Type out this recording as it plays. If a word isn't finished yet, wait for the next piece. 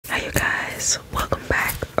guys, welcome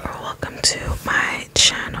back or welcome to my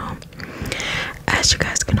channel. As you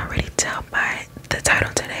guys can already tell by the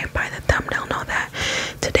title today, by the thumbnail, know that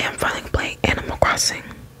today I'm finally playing Animal Crossing.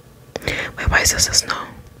 Wait, why is this a snow?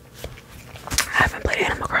 I haven't played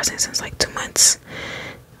Animal Crossing since like 2 months.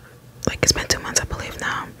 Like it's been 2 months I believe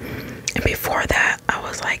now. And before that I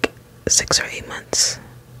was like 6 or 8 months.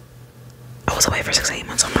 I was away for 6 or 8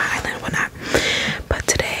 months on my island and whatnot. But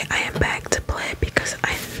today I am back to play because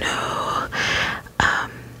I know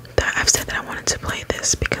that I've said that I wanted to play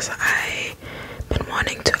this because I've been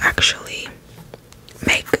wanting to actually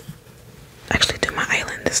do my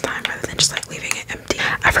island this time rather than just like leaving it empty.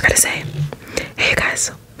 I forgot to say, hey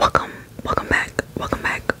guys, welcome back,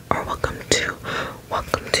 or welcome to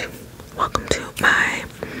my,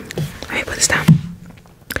 let me put this down,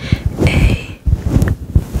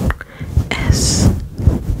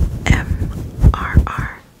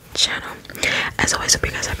 ASMRR channel. As always, hope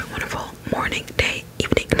you guys have a wonderful morning, day,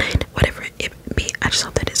 evening, night, whatever it be. I just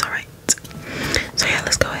hope that is alright. So yeah,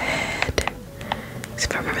 let's go ahead. See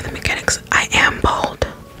if I remember the mechanics. I am bald.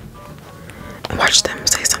 And watch them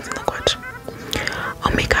say something. Look, watch.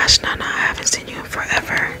 Oh my gosh, Nana, I haven't seen you in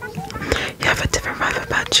forever. You have a different vibe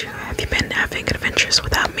about you. Have you been having adventures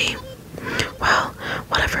without me? Well,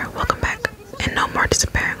 whatever. Welcome back. And no more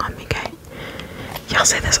disappearing on me, okay? Y'all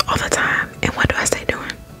say this all the time. And what do I stay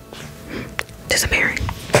doing? Disappearing.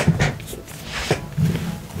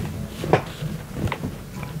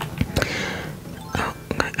 Oh,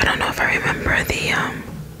 okay. I don't know if I remember the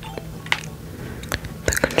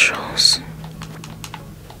controls.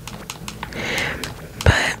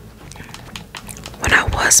 But when I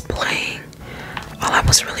was playing, all I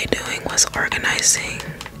was really doing was organizing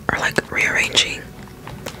or like rearranging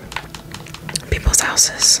people's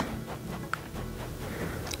houses.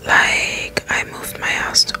 Like I moved my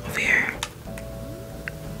house over here.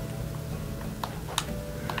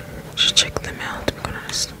 Should check them out, to be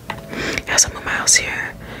honest. Yes, I moved my house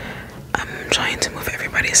here. I'm trying to move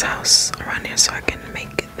everybody's house around here so I can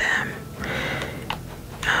make them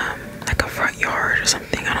like a front yard or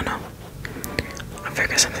something. I don't know. I'll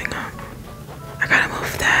figure something out. I gotta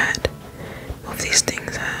move that. Move these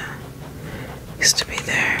things used to be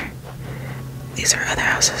there. These are other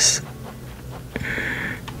houses.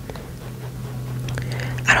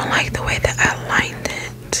 I don't like the way that I lined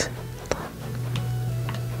it.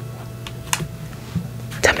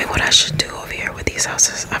 Tell me what I should do over here with these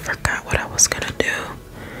houses. I forgot what I was gonna do.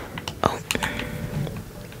 Oh.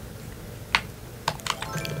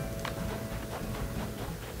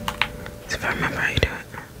 See if I remember how you do it.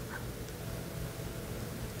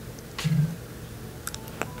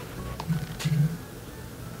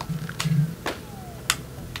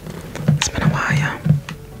 It's been a while, yeah.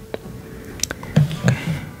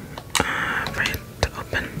 Right to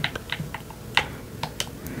open.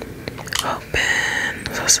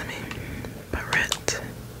 Open sesame. Barrette.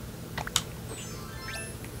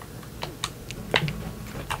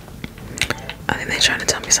 I think they're trying to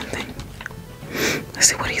tell me something. Let's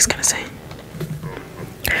see what he's gonna say.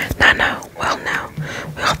 No. Well, now.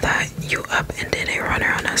 We all thought you up and did a runner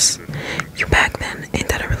on us. You back then. Ain't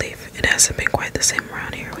that a relief? It hasn't been quite the same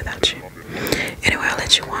around here without you. Anyway, I'll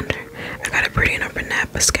let you wander. I got a pretty and upper nap,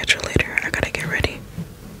 but schedule later. I gotta get ready.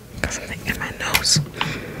 Got something in my nose.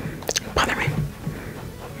 Bother me.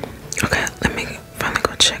 Okay, let me finally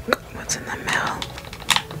go check what's in the mail.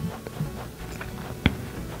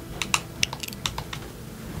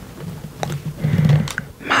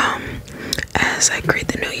 Mom, as I greet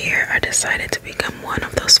the new year, I decided to become one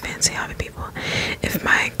of those fancy hobby people. If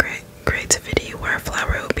my creativity were a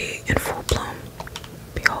flower, it would be in full bloom.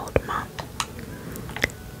 Behold, Mom.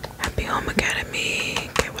 Happy Home Academy.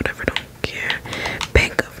 Okay, whatever, don't care.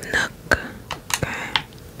 Bank of Nook. Okay.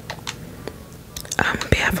 On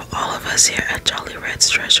behalf of all of us here at Jolly Red's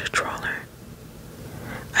Treasure Trawler,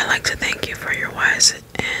 I'd like to thank you for your wise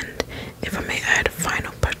and, if I may add,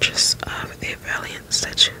 final purchase of a valiant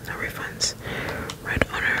statue. No refunds. Red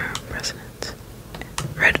owner, president.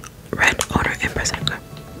 Red owner and president.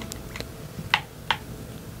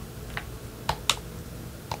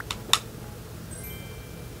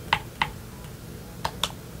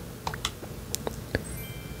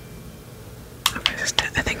 Okay.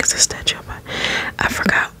 I think it's a statue, but I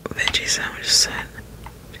forgot veggie sandwich set.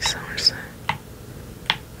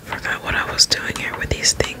 Forgot what I was doing here with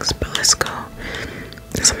these things, but let's go.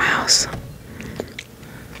 This is my house.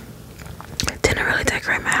 I didn't really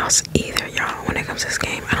decorate my house either, y'all, when it comes to this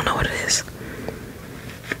game. I don't know what it is.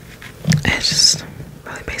 It's just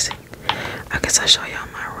really basic. I guess I'll show y'all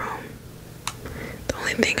my room. The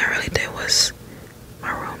only thing I really did was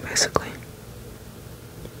my room, basically.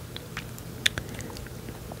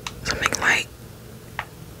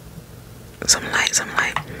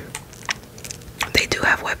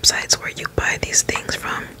 websites where you buy these things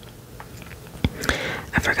from.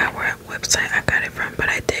 I forgot what website I got it from, but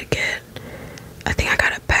I did get, I think I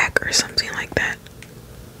got a pack or something like that.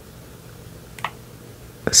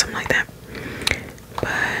 Something like that.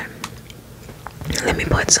 But let me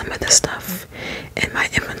put some of this stuff in my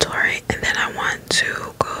inventory, and then I want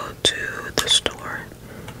to go to the store.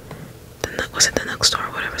 Was it the Nook store?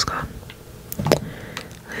 Whatever it's called.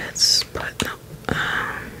 Let's put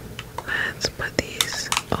let's put these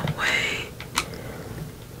away.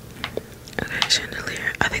 Okay,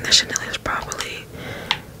 chandelier. I think the chandelier is probably.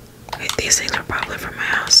 Okay, these things are probably from my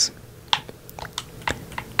house.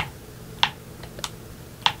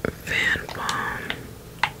 Fan bomb.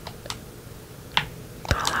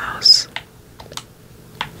 Dollhouse.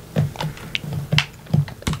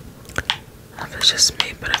 If it's just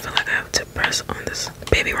me, but I feel like I have to press on this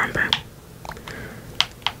baby rumper.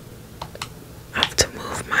 I have to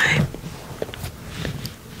move my.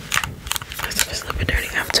 It's a little bit dirty.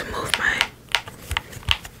 I have to move my.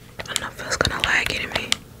 I don't know if it's gonna lag it in me.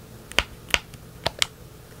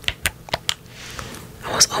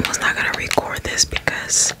 I was almost not gonna record this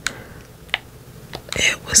because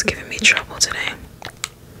it was giving me trouble today.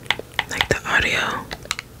 Like the audio. I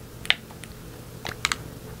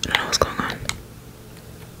don't know what's going on.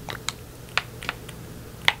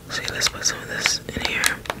 See, let's put some of this in here.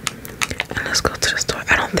 And let's go to the store.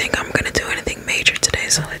 I don't think I'm gonna do anything major today,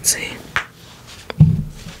 so let's see.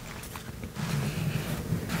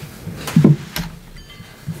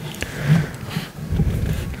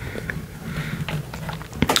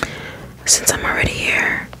 Since I'm already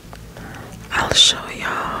here, I'll show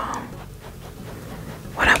y'all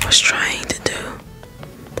what I was trying to do,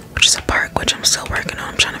 which is a park, which I'm still working on.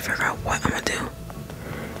 I'm trying to figure out what I'm gonna do.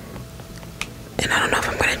 And I don't know if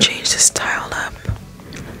I'm gonna change this tile up.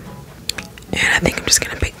 And I think I'm just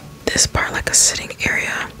gonna make this part like a sitting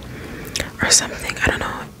area or something. I don't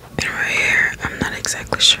know. And right here, I'm not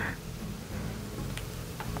exactly sure.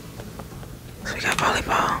 So we got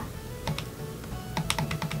volleyball.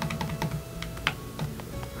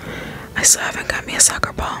 I still haven't got me a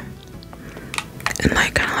soccer ball. And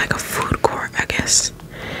like kind of like a food court, I guess.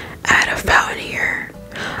 I had a fountain here.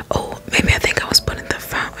 Oh, maybe I think I was putting the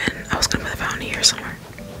fountain. I was gonna put the fountain here somewhere.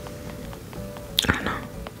 I don't know.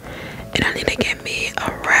 And I need to get me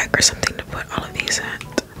a rack or something to put all of these at.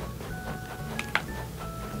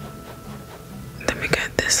 Then we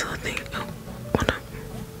got this little thing. Oh, hold up.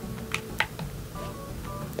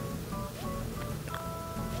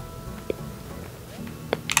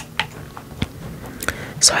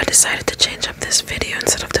 So I decided to change up this video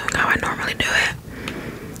instead of doing how I normally do it.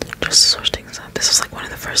 Just to switch things up. This was like one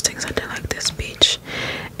of the first things I did, like this beach.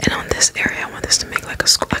 And on this area, I want this to make like a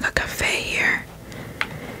school, like a cafe here.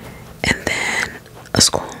 And then a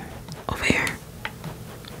school over here.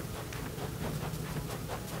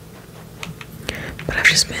 But I've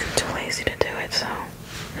just been too lazy to do it, so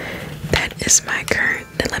that is my current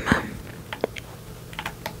dilemma.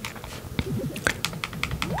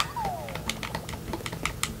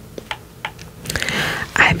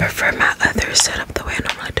 I prefer my other setup the way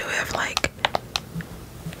I normally do it, of like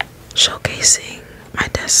showcasing my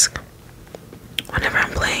desk whenever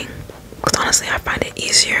I'm playing. Because honestly, I find it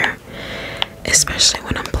easier, especially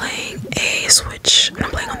when I'm playing a Switch, when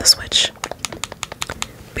I'm playing on the Switch.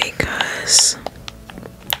 Because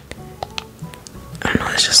I don't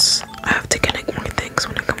know, it's just I have to connect more things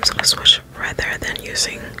when it comes to the Switch rather than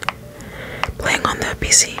playing on the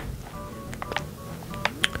PC.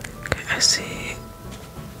 Okay, I see.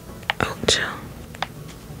 Oh, chill.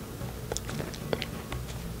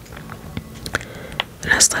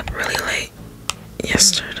 And I slept really late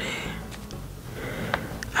yesterday.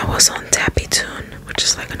 I was on Tappytoon, which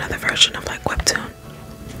is like another version of like Webtoon.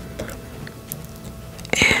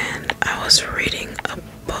 And I was reading a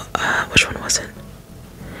book. Which one was it?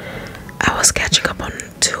 I was catching up on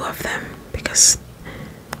 2 of them because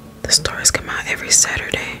the stories come out every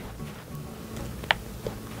Saturday.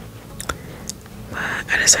 But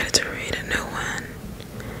I decided to read a new one.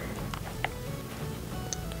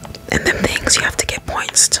 And them things you have to get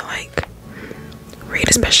points to like read,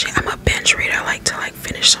 especially I'm a binge reader. I like to like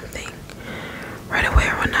finish something right away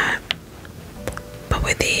or whatnot. But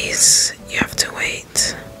with these, you have to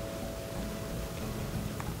wait.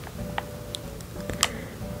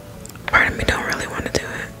 Part of me don't really want to do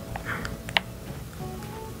it.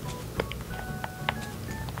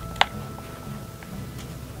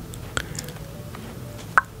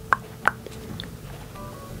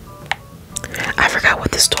 I forgot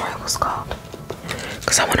what the story was called,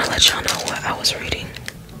 because I want to let y'all know what I was reading.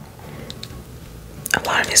 A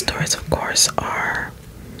lot of these stories, of course, are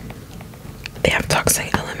they have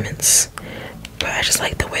toxic elements, but I just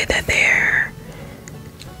like the way that they're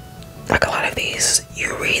like a lot of these.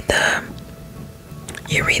 You read the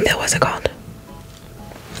what's it called?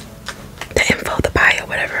 The info, the bio,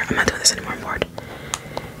 whatever. I'm not doing this anymore, I'm bored.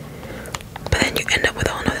 But then you end up with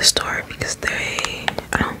a whole nother story because they,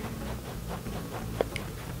 I don't.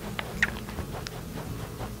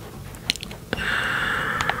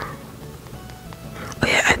 Oh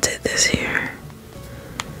yeah, I did this here.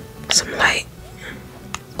 Some light.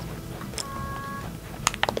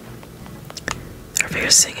 Her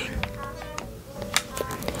fingers singing.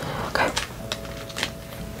 Okay.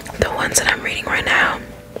 The ones that I'm reading right now,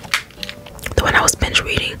 the one I was binge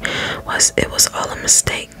reading was It Was All a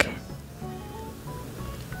Mistake.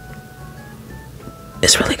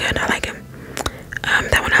 It's really good. I like it.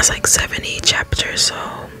 That one has like 70 chapters. So,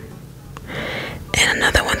 and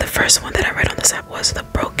another one, the first one that I read on this app was The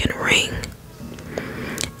Broken Ring.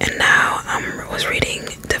 And now I was reading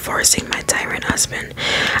Divorcing My Tyrant Husband.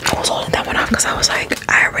 I was holding that one off because I was like,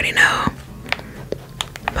 I already know.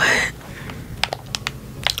 But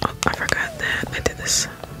oh, I forgot that I did this.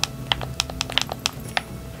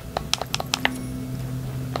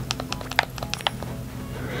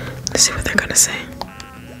 Let's see what they're gonna say.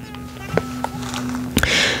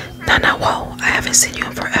 Now, whoa, I haven't seen you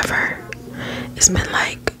in forever. It's been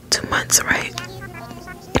like 2 months, right?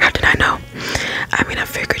 How did I know? I mean, I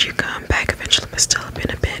figured you'd come back eventually, but still it's been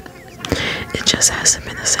a bit. It just hasn't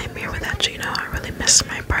been the same year without you, you know. I really miss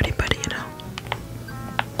my party buddy, you know.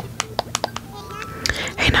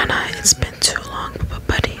 Hey, Nana, it's been too long, but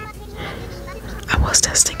buddy, I was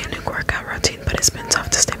testing a new workout routine, but it's been tough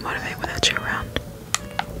to stay motivated without you around.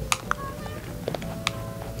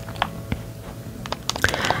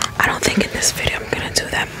 I don't think in this video I'm gonna do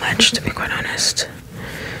that much, to be quite honest.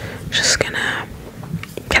 Just gonna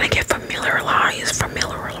get familiarized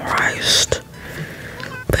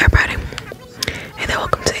with everybody. Hey there,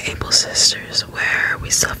 welcome to Able Sisters, where we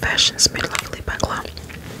sell fashions made lovely by Glow.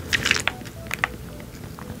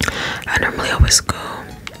 I normally always go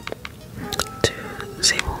to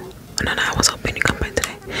Sable. Oh, no, I was hoping to come by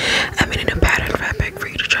today. I made a new pattern fabric for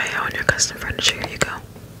you to try out on your custom furniture. Here you go.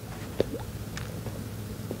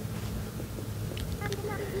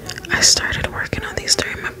 I started working on these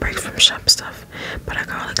during my break from shop stuff, but I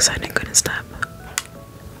got all excited and couldn't stop.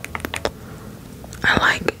 I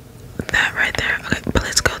like that right there. Okay, but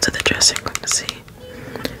let's go to the dressing room to see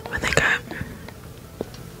what they got.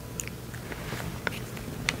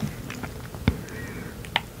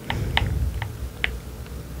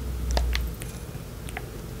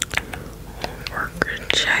 Worker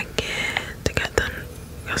jacket. They got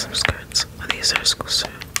some skirts. Oh, these are school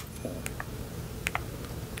suits.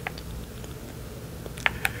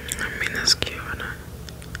 I mean, that's cute, or not?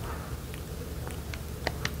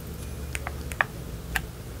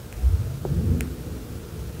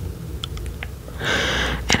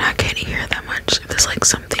 And I can't hear that much. If there's like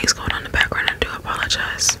some things going on in the background, I do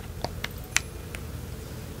apologize.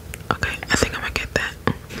 Okay, I think I'm gonna get that.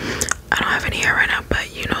 I don't have any hair right now,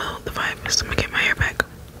 but you know the vibe is I'm gonna get my hair back.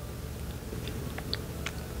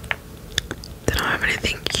 Then I don't have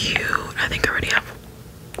anything cute. I think I already have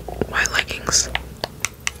white leggings.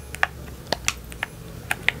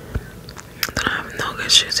 Then I have no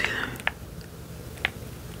good shoes either.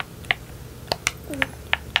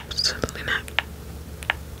 Absolutely not.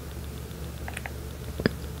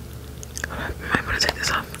 I might want to take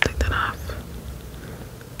this off. Take that off.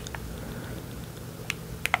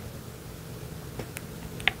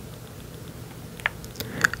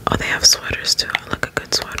 Oh, they have sweaters too. I like a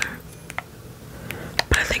good sweater.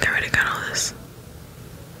 But I think I already got all this.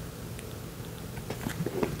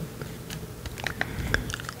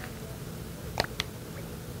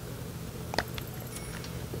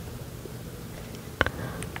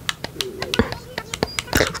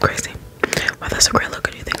 That looks crazy. Wow, that's a great look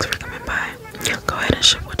on you. Thanks for coming by. Go ahead and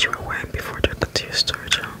ship what you were wearing before it took it to your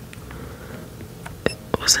storage. It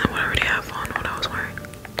wasn't what I already have on what I was wearing.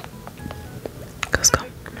 Let's go.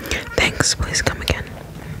 Thanks. Please come again.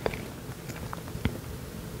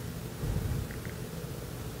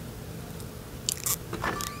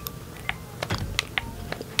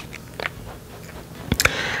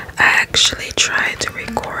 I actually tried to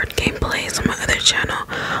record gameplays on my other channel.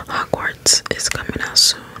 Hogwarts is coming out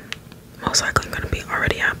soon. Most likely going to be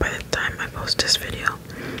already out by the time I post this video.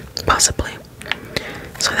 Possibly.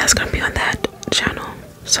 So that's going to be on that channel.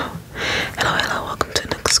 So, hello, welcome to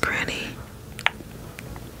Nook's Granny.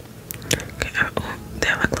 Okay, oh, they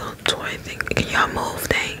have like a little toy thing. Can y'all move?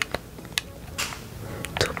 Dang.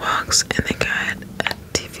 Toolbox, and they got a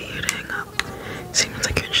TV to hang up. Seems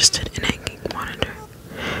like you're interested in hanging monitor.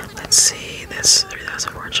 Let's see this. guess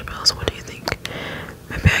 3,400 bells. What do you think?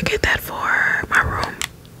 Maybe I get that for my room.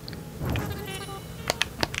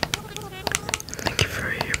 Thank you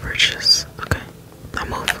for your purchase. Okay, I'll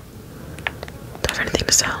move. Do I have anything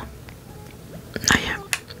to sell? Not yet.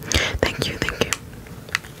 Thank you, thank you.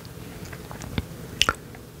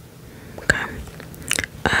 Okay.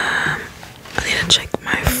 I need to check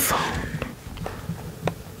my phone.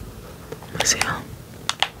 Let's see how.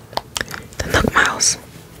 The Nook Miles.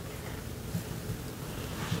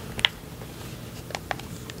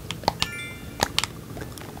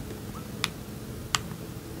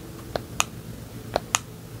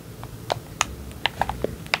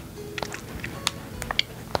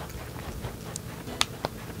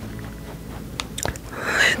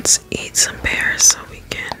 Let's eat some pears so we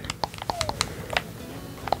can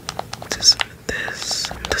do some of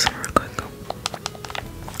this. I'm do some real quick.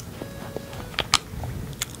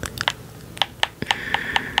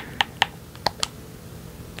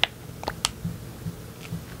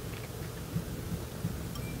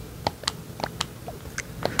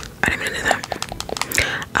 I didn't mean to do that.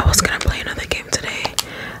 I was gonna play another game today.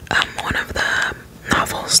 One of the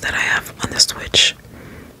novels that I have on this Twitch.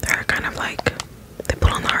 They're kind of like they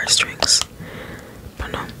pull on the heartstrings.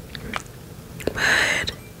 But no.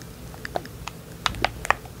 But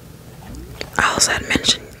I also had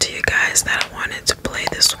mentioned to you guys that I wanted to play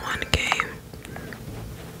this one game.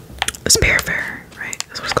 Fair, right?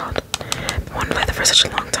 That's what it's called. I wanted to play that for such a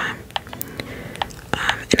long time.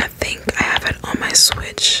 And I think I have it on my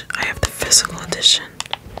Switch. I have the physical edition.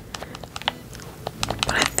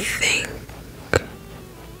 But I think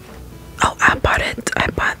oh, I bought it. I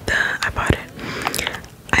bought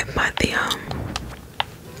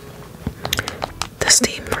the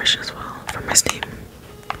Steam version as well for my Steam.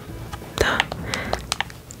 Duh.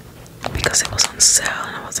 Because it was on sale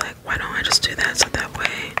and I was like, why don't I just do that so that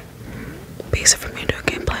way it'd be easy for me to do a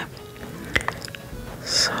gameplay.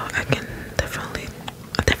 So I definitely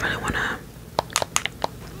wanna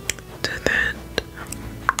do that.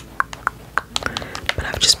 But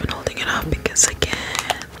I've just been holding it up because again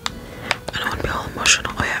I don't want to be all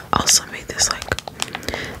emotional. Oh yeah, I also made this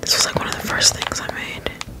was like one of the first things I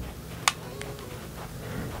made.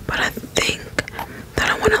 But I think that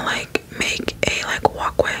I want to like make a like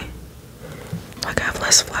walkway. Like I have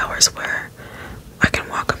less flowers where I can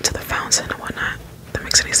walk up to the fountain and whatnot. If that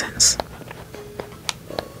makes any sense.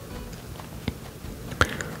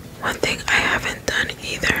 One thing I haven't done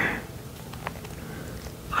either.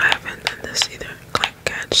 I haven't done this either. Like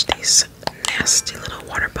catch these nasty little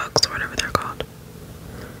water bugs or whatever they're called.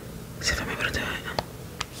 See if I'm able to do it.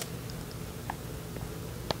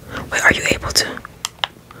 Wait, are you able to?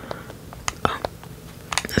 Oh,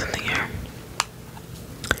 there's something here.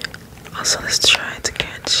 Also, let's try to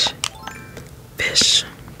catch fish.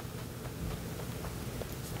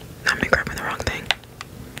 I'm grabbing the wrong thing.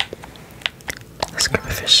 Let's grab a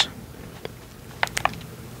fish.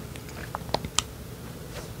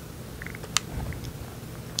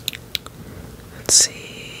 Let's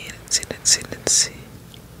see.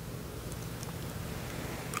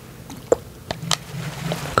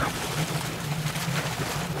 Go.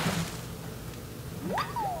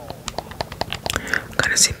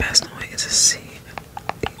 Gotta see past. No, wait, it's a C.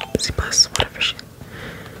 C plus, whatever shit.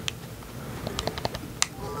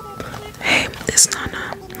 Hey, it's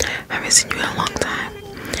Nana. I haven't seen you in a long time.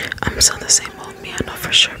 I'm still the same old me, I know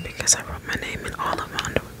for sure because I wrote my name in all of my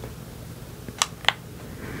underwear.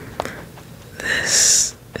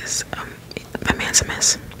 This is my man's a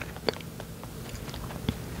mess.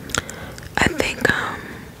 I think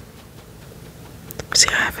see,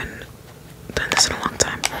 I haven't done this in a long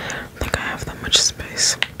time. I think I have that much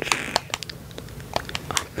space.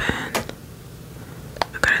 Open.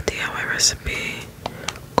 I got a DIY recipe.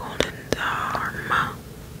 Golden Dharma.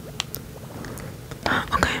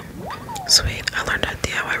 Okay, sweet. I learned a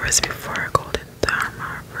DIY recipe for a golden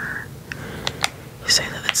Dharma. You say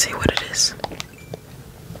that. Let's see what it is.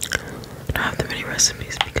 I don't have that many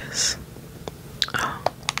recipes because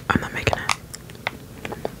I'm not making it.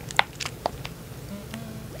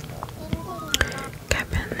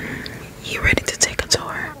 Kevin, you ready to take a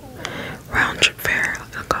tour? Round trip fare.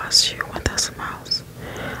 It'll cost you 1,000 miles.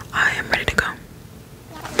 I am ready to go.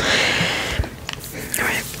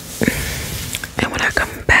 Alright. And when I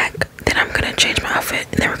come back, then I'm gonna change my outfit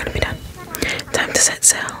and then we're gonna be done. Time to set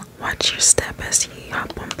sail. Watch your step as you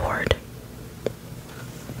hop on board.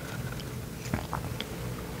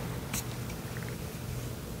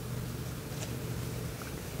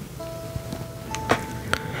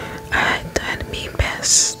 I done me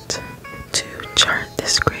best to chart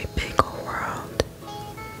this great big old world.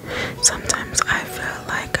 Sometimes I feel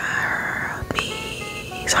like I heard me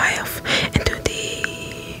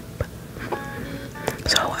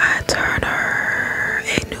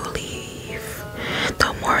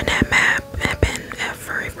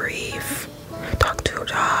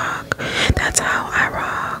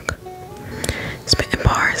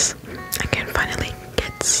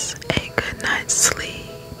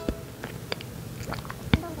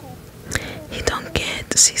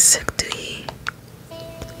 360.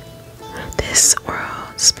 This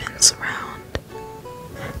world spins around,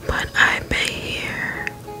 but I pay here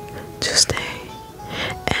to stay.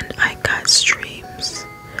 And I got streams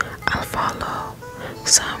I'll follow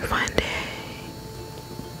some fine day.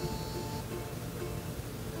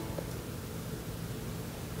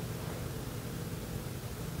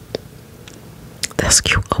 That's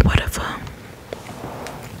cute or whatever.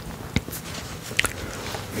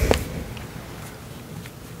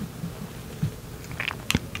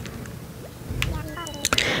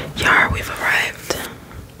 Yar, we've arrived.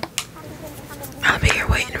 I'll be here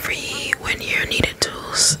waiting for ye when you needed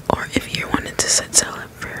tools, or if you wanted to set sail up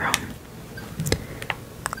for your home.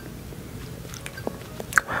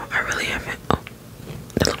 Wow, I really haven't. Oh,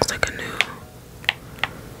 it looks like a new.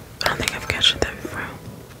 I don't think I've captured that before.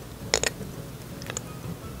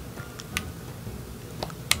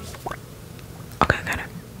 Okay, I got it.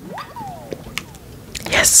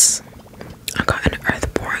 Yes! I got an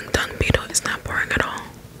earth boring dung beetle. It's not boring at all.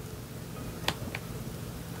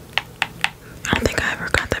 I don't think I ever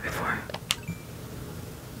got that before.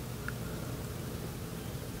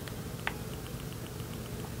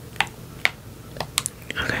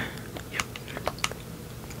 Okay, yep.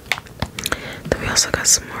 Then we also got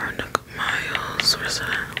some more Nook Miles. Where's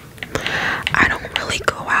that? I don't really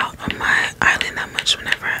go out on my island that much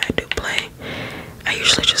whenever I do play. I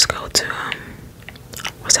usually just go to,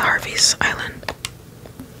 what's it, Harvey's Island.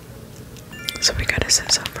 So we gotta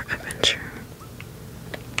set up for adventure.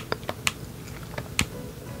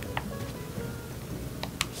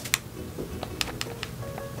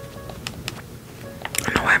 I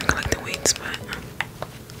don't know why I'm collecting weeds, but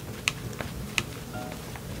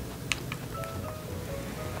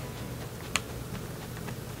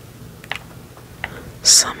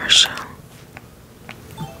summer shell.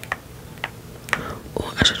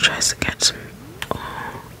 Oh, I should try to catch some.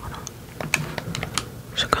 Oh, hold on.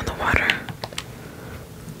 Should go in the water.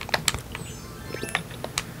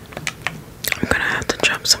 I'm gonna have to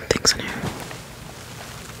drop some things in here.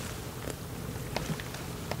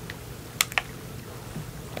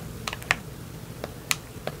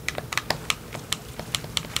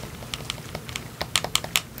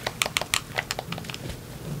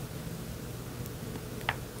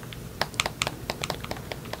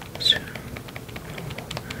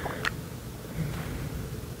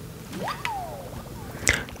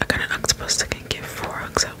 I got an octopus that can give 4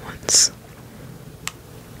 hugs at once.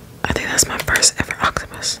 I think that's my first ever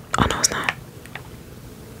octopus. Oh no, it's not.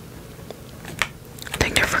 I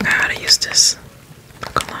think they forgot how to use this.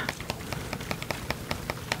 Not gonna lie.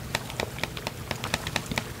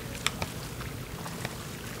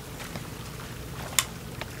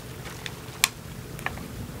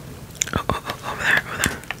 Oh, over there, over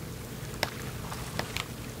there.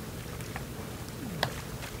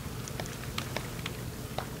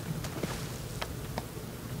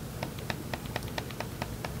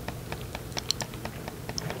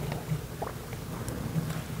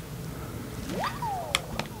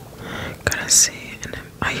 Gotta see, and then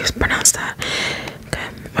I used to pronounce that. Okay,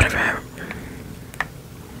 whatever.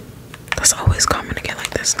 That's always common to get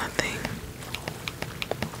like this, nothing.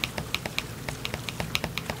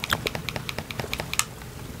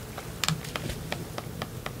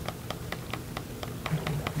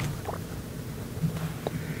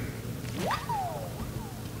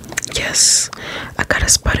 Yes, I got a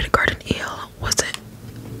spotted garden eel.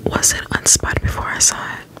 Was it unspotted before I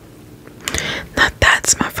saw it? Now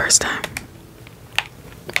that's my first time.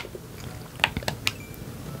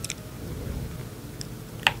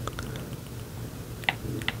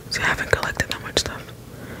 So I haven't collected that much stuff.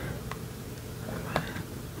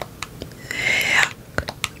 Yuck.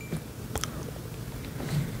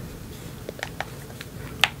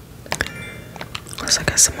 Looks like I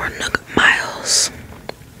got some more Nook Miles.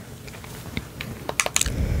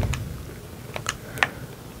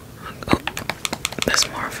 Oh, there's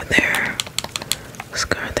more over there. Let's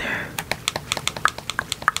go right there.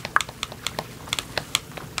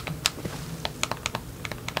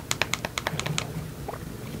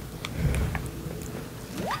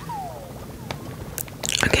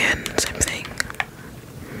 Again, same thing.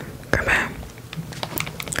 Grab it.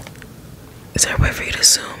 Is there a way for you to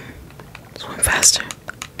zoom? Swim faster.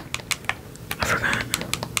 I forgot.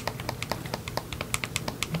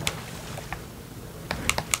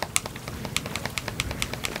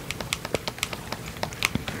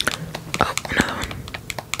 Oh, another one.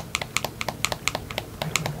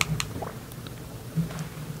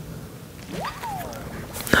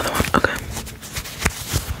 Another one, okay.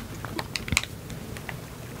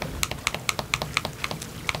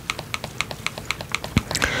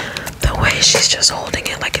 The way she's just holding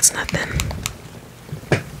it like it's nothing.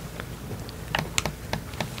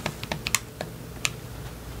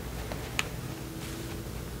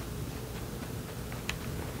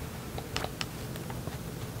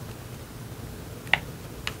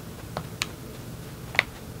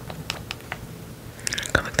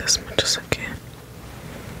 Collect as much as I can.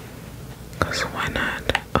 Cause why not?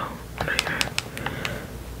 Oh, no,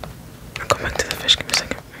 I'll go back to the fish. Give me a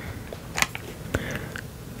second.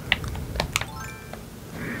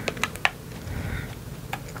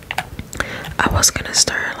 I was gonna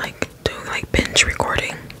start like doing like binge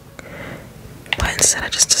recording, but instead I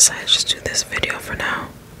just decided to just do this video for now.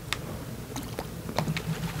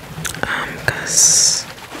 Cause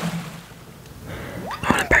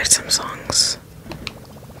I wanna practice some songs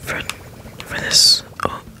for this.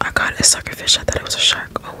 Oh, I got a suckerfish. I thought it was a shark.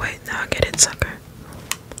 Oh wait, now I get it, sucker.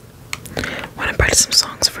 Wanna practice some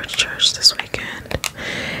songs for church this weekend,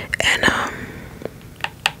 and I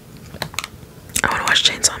wanna watch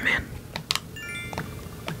Chainsaw Man.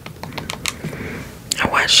 I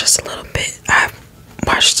watched just a little bit. I've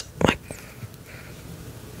watched like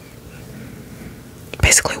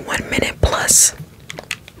basically 1 minute plus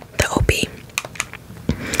the OP.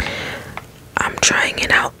 I'm trying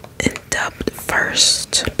it out in dubbed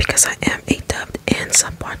first because I am a dubbed and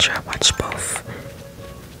sub watcher. I watch both.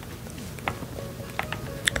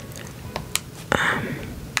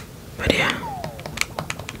 But yeah.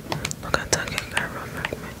 Look at that guy real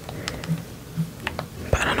fragment.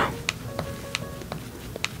 But I don't know.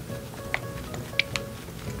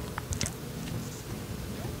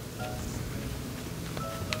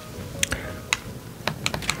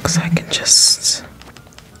 Cause I can just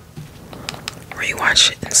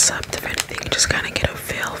rewatch it and sub if anything, just kind of get a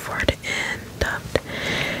feel for it and dubbed.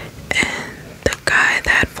 And the guy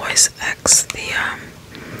that voice acts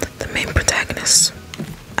the main protagonist,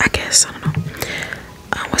 I guess, I don't know.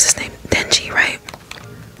 What's his name? Denji, right?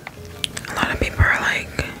 A lot of people are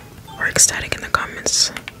like, were ecstatic in the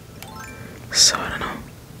comments. So I don't know.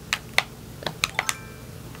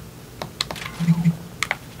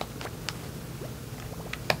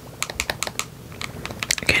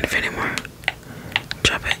 I can't fit anymore.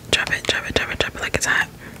 Drop it, drop it, drop it, drop it, drop it like it's hot.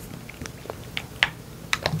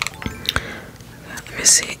 Let me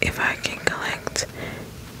see if I can collect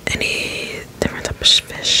any different type of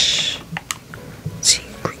fish.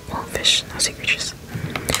 Fish, no sea creatures.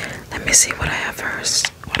 Let me see what I have first,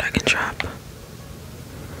 what I can drop.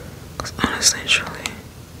 Cause honestly and truly,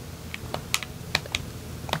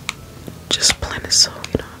 just plain it so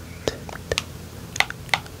you know.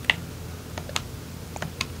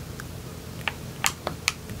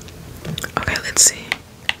 Okay, let's see.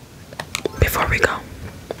 Before we go.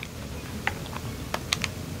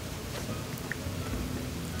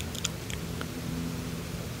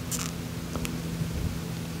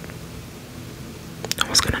 No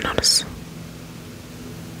one's gonna notice.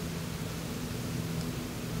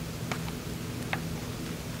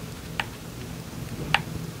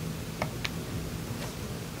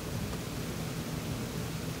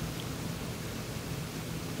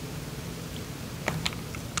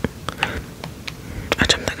 I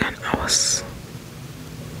jumped again.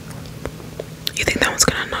 You think that one's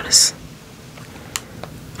gonna notice?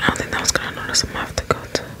 I don't think that one's gonna notice. I'm gonna have to go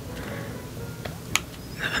to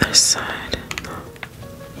the other side.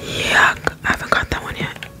 Yuck, I haven't caught that one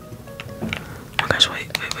yet. Oh my gosh, wait.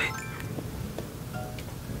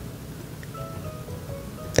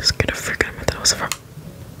 This scared the freak out of me. That was a frog.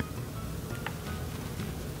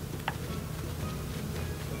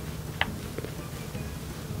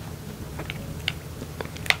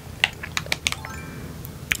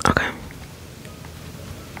 Okay.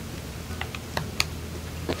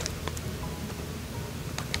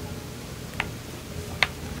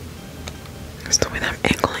 That's the way that I'm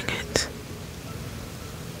angling it.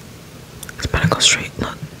 It's about to go straight.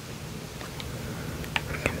 Look.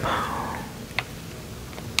 Freaking bow.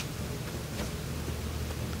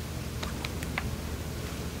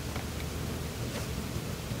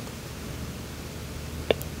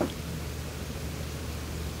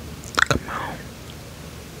 Come on.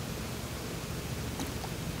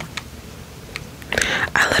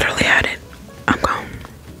 I literally had it. I'm gone.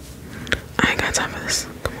 I ain't got time for this.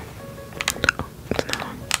 Come on. Oh, it's another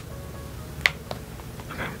one.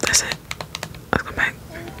 Okay, that's it. Let's go back.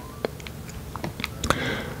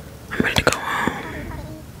 I'm ready to go home.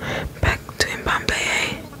 Back to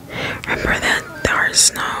Bombay. Remember that there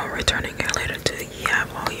is no returning here later to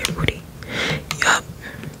yab all your booty. Yup.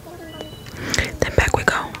 Then back we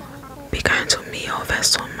go. Be kind to me, oh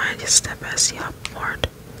vessel, mind your step as ye upward.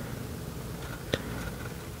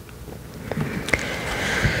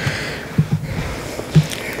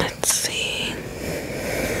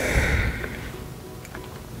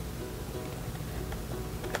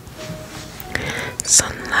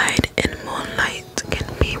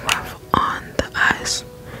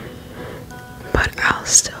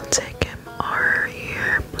 still take him are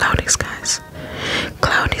here. Cloudy skies.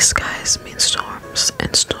 Cloudy skies mean storms,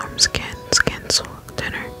 and storms can cancel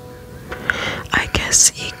dinner. I guess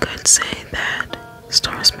he could say that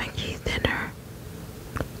storms make you thinner.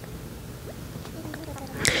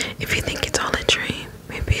 If you think it's all a dream,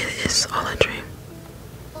 maybe it is all a dream.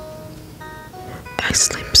 I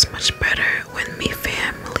sleeps much better when me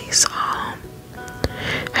family's home.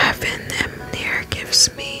 Having them near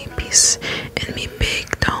gives me peace in me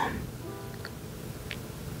big dome.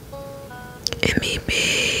 In me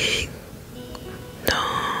big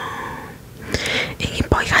dome. And you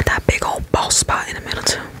boy got that big old ball spot in the middle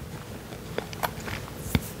too.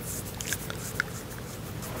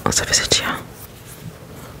 What's up, is it y'all?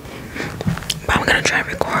 But I'm gonna try and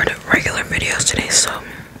record regular videos today, so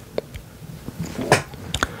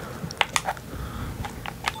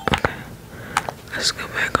okay, let's go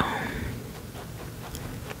back home.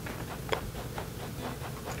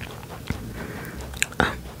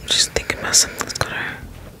 Just thinking about something. Let's go to her.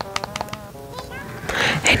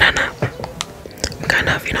 Hey Nana, I'm kind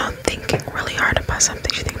of, thinking really hard about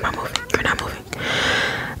something. You think about moving? You're not moving.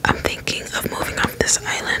 I'm thinking of moving off this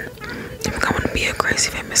island. If I'm going to be a crazy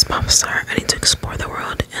famous pop star, I need to explore the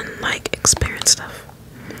world and experience stuff.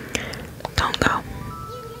 Don't go.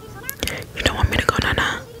 You don't want me to go,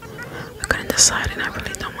 Nana? I couldn't decide, and I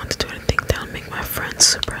really don't want to do anything that'll make my friends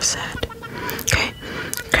super sad. Okay,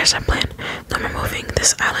 here's our plan. No more moving.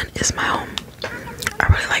 This island is my home. I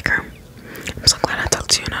really like her. I'm so glad I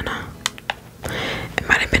talked to you, Nana. It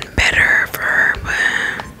might have been better for her,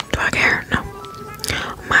 but do I care? No.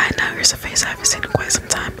 My, now here's a face I haven't seen in quite some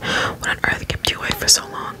time. What on earth kept you away for so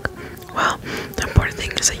long? Well, the important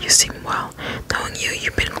thing is that you seem well. Knowing you,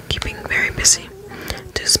 you've been keeping very busy.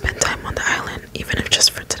 Do spend time on the island, even if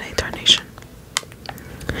just for today, tarnation.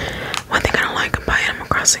 One thing I don't like about Animal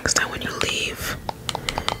Crossing is that when you leave,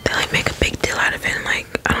 they make a big deal out of it, and I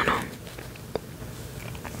don't know.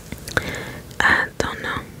 I don't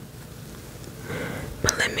know.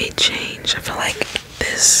 But let me change. I feel like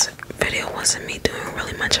this video wasn't me doing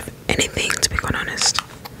really much of anything, to be quite honest.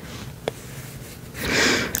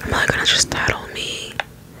 I'm not gonna just title me.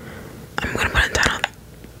 I'm gonna put a title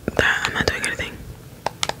that I'm not doing anything.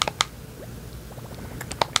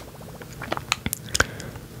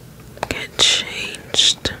 Get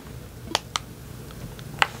changed.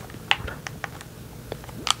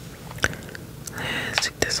 Let's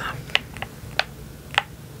take this off.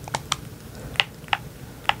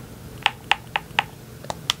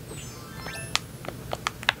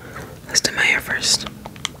 Let's do my hair first.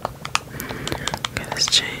 Okay, let's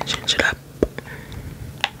change it up.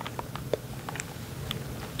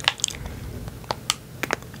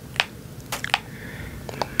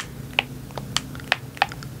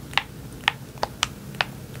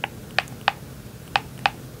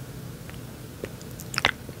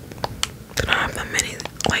 They don't have that many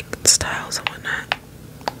styles and whatnot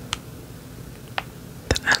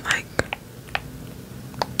that I like.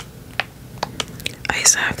 I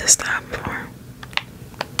used to have this style before.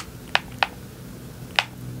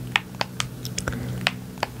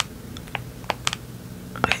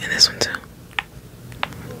 Wait, and this one too.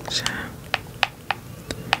 So, I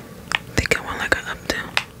think I want an updo.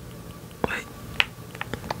 Wait.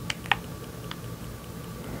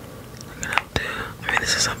 An updo. I mean,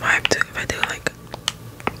 this is a vibe too. If I do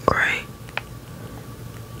gray.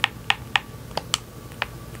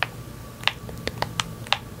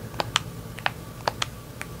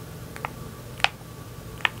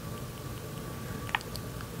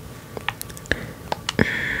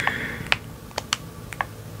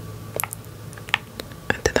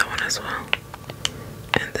 I did that one as well.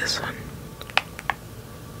 And this one.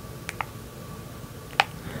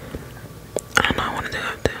 I don't know, I want to do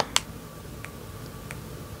updo.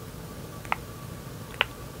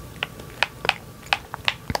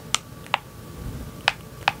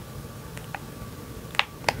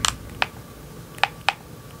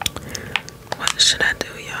 What should I do,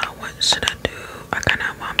 y'all? What should I do? I kind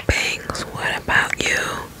of want bangs. What about you?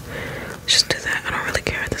 Just do that. I don't really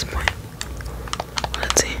care at this point.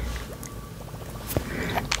 Let's see.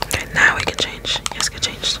 Okay, now we can change. Yes, get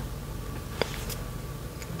changed.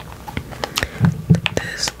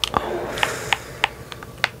 This off.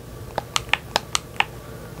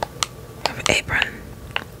 We have an apron.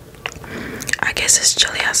 I guess it's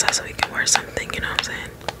chilly outside, so we can wear something. You know what I'm saying?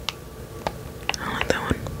 I don't like that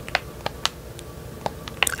one.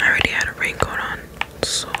 I already had a raincoat on,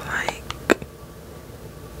 so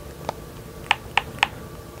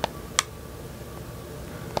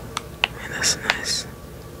man, that's nice.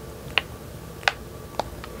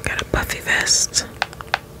 Got a puffy vest.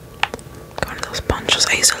 Going to the those ponchos.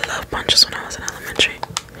 I used to love ponchos when I was in elementary.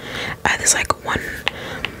 I had this like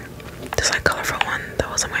colorful one that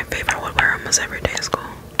was my favorite. I would wear almost every day at school.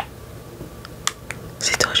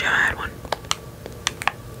 See, told you I had one.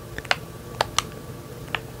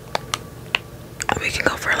 We can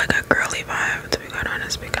go for like a girly vibe, to be quite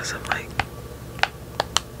honest, because of like.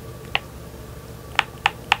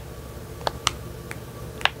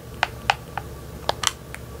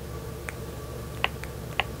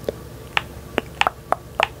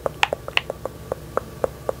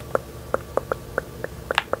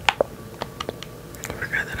 I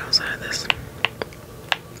forgot that I was out of this.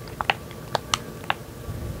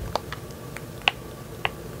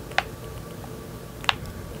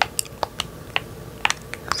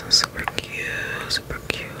 So super cute, super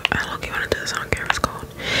cute. I low-key wanna do this, I don't care if it's cold.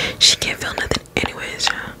 She can't feel nothing anyways,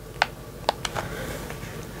 yeah.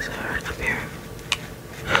 So right up here.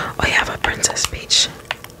 Oh, you have a princess peach.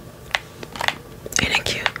 Ain't it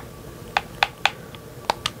cute?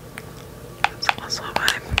 That's also a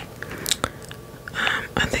vibe.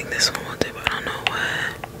 I think this one will do, but I don't know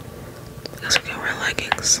what. Because we can wear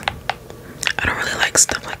leggings. I don't really like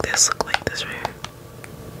stuff like this, look like this right here.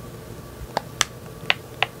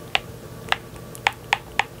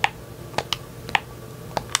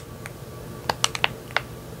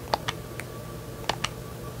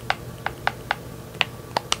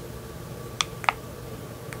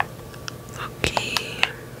 Okay,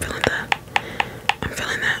 I'm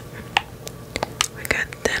feeling that. We got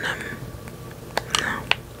denim. No.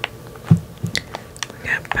 We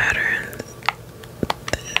got pattern.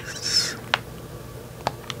 This.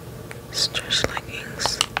 Stretch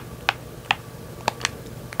leggings.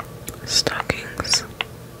 Stockings.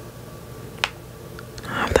 I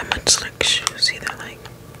don't have that much like shoes either, like.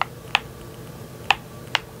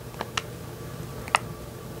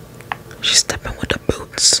 She's stepping with the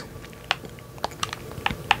boots.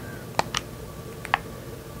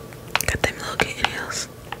 Got them little kitten heels.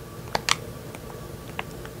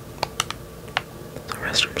 The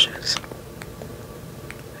restroom shoes.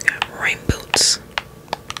 We got rain boots.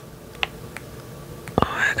 Oh,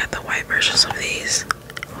 I got the white versions of these.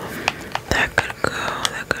 That could go,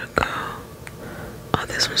 that could go. Oh,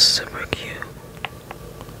 this one's super cute.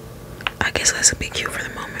 I guess this would be cute for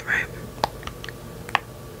the moment, right?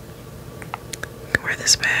 You can wear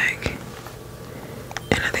this bag.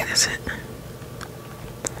 And I think that's it.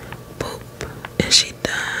 Boop. And she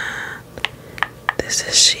done. This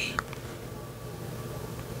is she.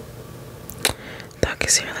 Doc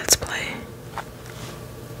is here, let's play.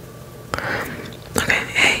 Okay,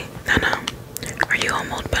 hey, no. Are you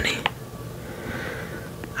home, old bunny?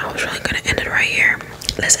 I was really gonna end it right here.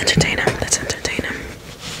 Let's entertain him, let's entertain him.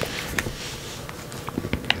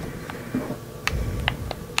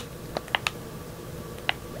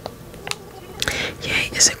 Yay,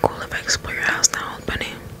 is it cool if I explore your house now, old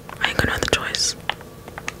bunny? I ain't gonna have the choice.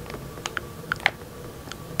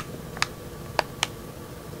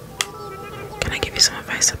 Can I give you some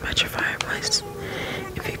advice about your fireplace?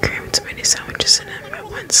 If you crave too many sandwiches in them at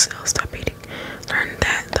once, I'll stop eating. Learn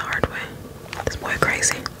that the hard way. This boy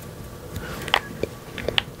crazy.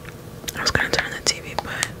 I was gonna turn on the TV,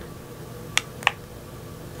 but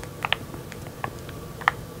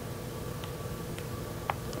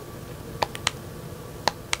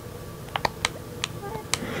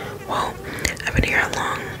well, I've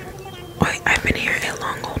been here a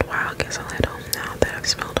long old while. I guess I'll head home now that I've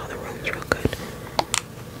smelled all the rooms real good.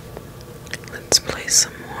 Let's play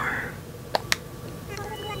some more.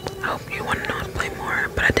 I hope you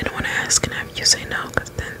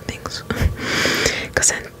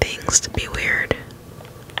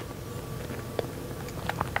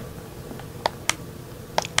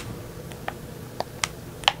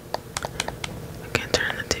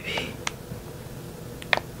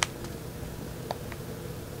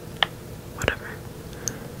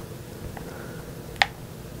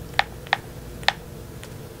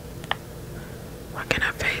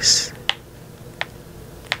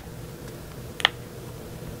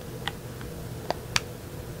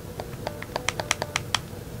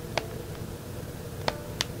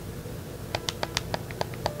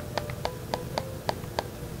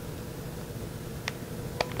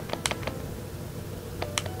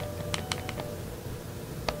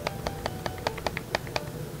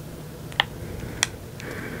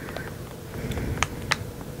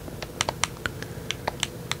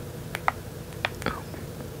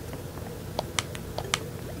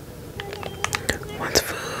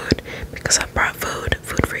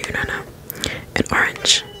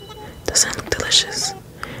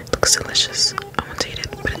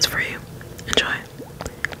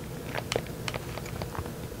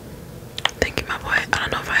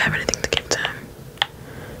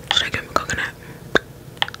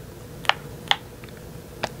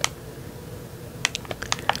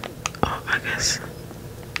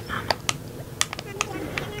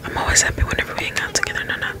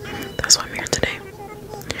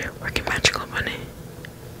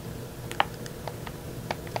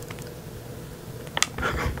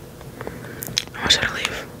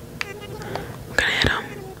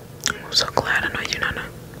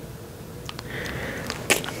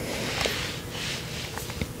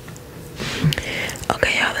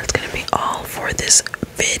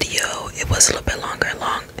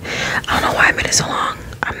it so long.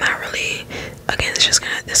 I'm not really, again,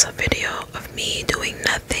 it's a video of me doing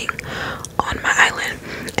nothing on my island,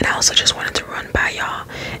 and I also just wanted to run by y'all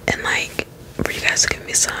and like for you guys to give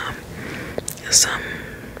me some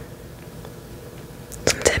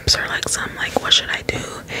tips, or like some like what should I do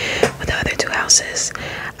with the other 2 houses.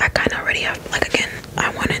 I kind of already have, like, again,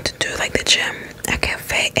 I wanted to do like the gym, a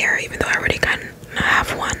cafe area, even though I already kind of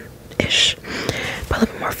have one ish, but a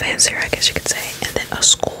little bit more fancier, I guess you could say, and then a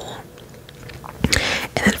school.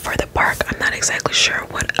 And then for the park, I'm not exactly sure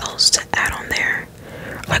what else to add on there,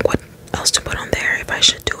 like what else to put on there. If I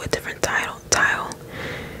should do a different tile.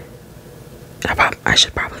 I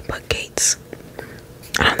should probably put gates.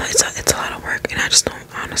 I don't know, it's a lot of work, and I just don't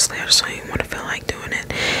even want to feel like doing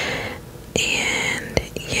it. And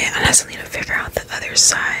yeah, and I still need to figure out the other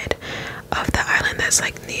side of the island that's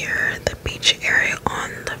like near the beach area,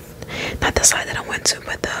 on the, not the side that I went to,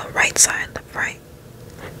 but the right side,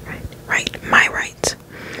 my right.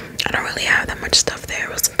 I don't really have that much stuff there.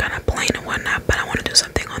 It was kind of plain and whatnot, but I want to do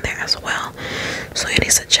something on there as well. So any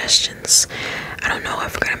suggestions? I don't know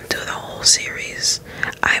if we're gonna do the whole series.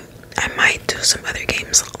 I might do some other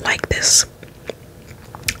games like this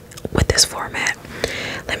with this format.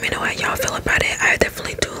 Let me know how y'all feel about it. I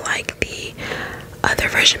definitely do like the other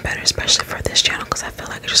version better, especially for this channel, because I feel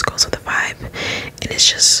like it just goes with the vibe, and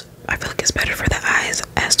it's just, I feel like it's better for the eyes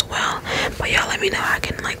as well. But y'all let me know how I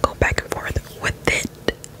can like go back and forth with it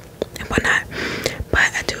and whatnot.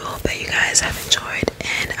 But I do hope that you guys have enjoyed